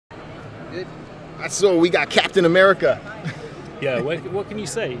Good. So we got Captain America. Yeah, what can you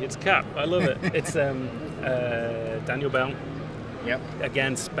say? It's Cap. I love it. It's Daniel Bell. Yep.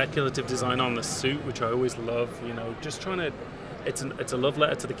 Again, speculative design on the suit, which I always love. You know, just trying to. It's a love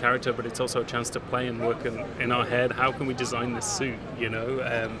letter to the character, but it's also a chance to play and work in our head. How can we design this suit? You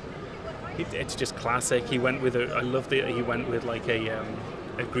know, it's just classic. He went with I love that he went with like a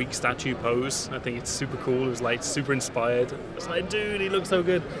Greek statue pose. I think it's super cool. It was like super inspired. It's like, dude, he looks so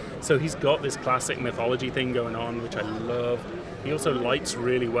good. So he's got this classic mythology thing going on, which I love. He also lights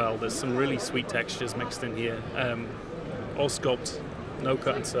really well. There's some really sweet textures mixed in here. All sculpt, no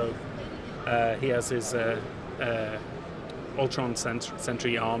cut and sew. He has his Ultron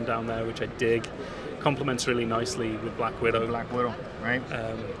Sentry arm down there, which I dig. Complements really nicely with Black Widow. Black Widow, right?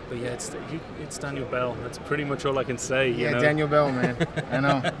 But yeah, it's Daniel Bell. That's pretty much all I can say. Yeah, you know? Daniel Bell, man. I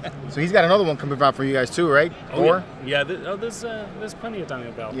know. So he's got another one coming out for you guys too, right? Thor? Yeah, there's plenty of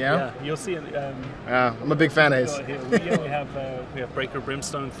Daniel Bell. Yeah? You'll see it. I'm a big fan of his. We have Breaker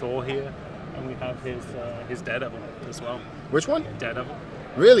Brimstone Thor here, and we have his Daredevil as well. Which one? Daredevil.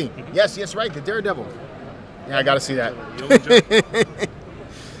 Really? Yes, right, the Daredevil. Yeah, I got to see that. You'll enjoy it.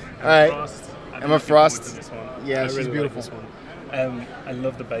 All right. Frost. Emma Frost. This one. Yeah, I she's really beautiful. like this one. I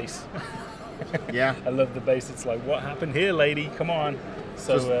love the bass. Yeah. I love the bass. It's like, what happened here, lady? Come on.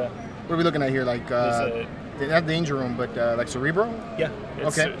 So what are we looking at here? Like, not Danger Room, but like Cerebro? Yeah.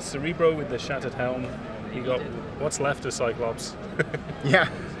 It's okay. Cerebro with the shattered helm. You got what's left of Cyclops. Yeah.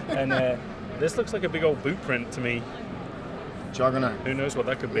 And this looks like a big old boot print to me. Juggernaut. Who knows what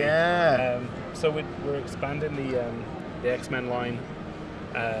that could be? Yeah. So we're expanding the X-Men line.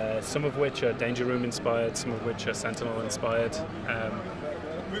 Some of which are Danger Room inspired, some of which are Sentinel inspired.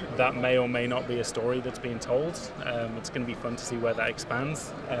 That may or may not be a story that's being told. It's going to be fun to see where that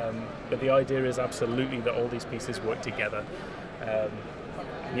expands. But the idea is absolutely that all these pieces work together.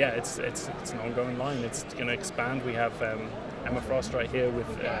 Yeah, it's an ongoing line. It's going to expand. We have Emma Frost right here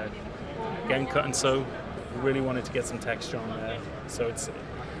with again cut and sew. We really wanted to get some texture on there, so it's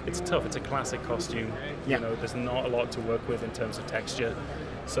tough. It's a classic costume. Yeah. You know, there's not a lot to work with in terms of texture.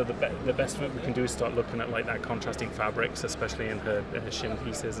 So the best thing we can do is start looking at like that contrasting fabrics, especially in her shin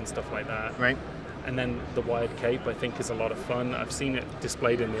pieces and stuff like that. Right. And then the wired cape, I think, is a lot of fun. I've seen it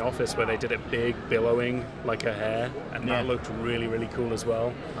displayed in the office where they did it big, billowing like her hair, and that looked really, really cool as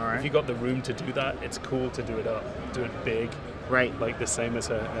well. All right. If you got the room to do that, it's cool to do it up, do it big. Right. Like the same as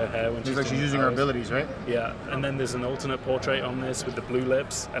her hair when she's using her abilities, right? Yeah. And then there's an alternate portrait on this with the blue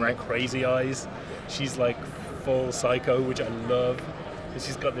lips and the crazy eyes. She's like full psycho, which I love. And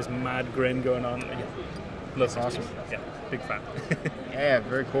she's got this mad grin going on. Yeah. That's awesome. Yeah, big fan. Yeah,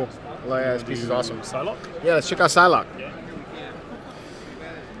 very cool. Well, yeah, this piece is awesome. Psylocke? Yeah, let's check out Psylocke. Yeah.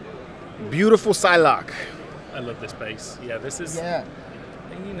 Beautiful Psylocke. I love this base. Yeah, this is... Yeah.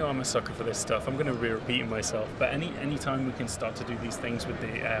 And you know I'm a sucker for this stuff. I'm going to be repeating myself, but any time we can start to do these things with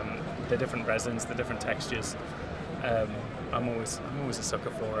the different resins, the different textures, I'm always a sucker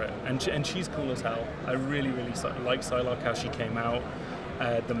for it. And she's cool as hell. I really like Psylocke, how she came out.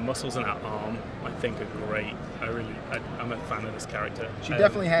 The muscles in her arm, I think, are great. I'm a fan of this character. She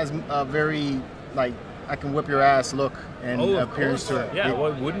definitely has a very like I can whip your ass look and appearance to her. Yeah, why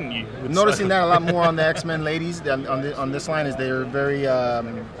wouldn't you? Noticing that a lot more on the X-Men ladies on this line is they're very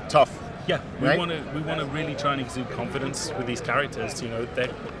tough. Yeah, we want to really try and exude confidence with these characters. You know,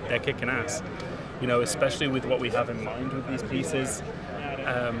 they're kicking ass. You know, especially with what we have in mind with these pieces.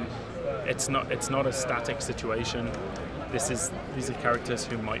 It's not a static situation. These are characters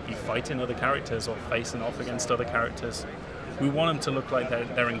who might be fighting other characters or facing off against other characters. We want them to look like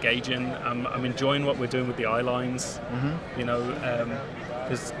they're engaging. I'm enjoying what we're doing with the eye lines. Mm-hmm. You know,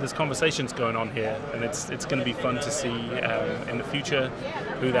 there's conversations going on here, and it's going to be fun to see in the future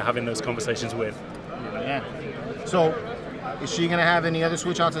who they're having those conversations with. You know? Yeah. So, is she going to have any other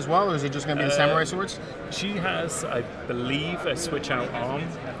switch outs as well, or is it just going to be the samurai swords? She has, I believe, a switch out arm.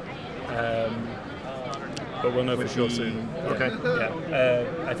 But we'll know for sure soon. Okay.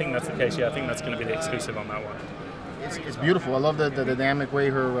 Yeah. I think that's the case. Yeah, I think that's going to be the exclusive on that one. It's beautiful. I love the dynamic way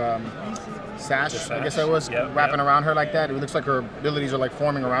her sash, I guess that was, wrapping around her like that. It looks like her abilities are like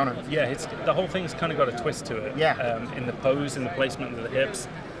forming around her. Yeah, the whole thing's kind of got a twist to it. Yeah. In the pose, in the placement of the hips,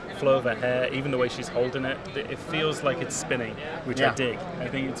 flow of her hair, even the way she's holding it, it feels like it's spinning, which I dig. I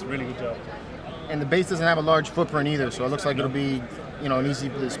think it's a really good job. And the base doesn't have a large footprint either, so it looks like it'll be, you know, an easy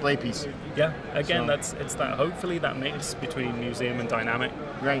display piece. Yeah, again, it's that hopefully that mix between museum and dynamic.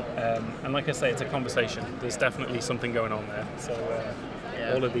 Right. And like I say, it's a conversation. There's definitely something going on there. So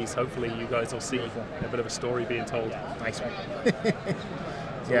all of these, hopefully, you guys will see a bit of a story being told. Nice one.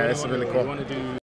 Yeah, that's really cool. We want to do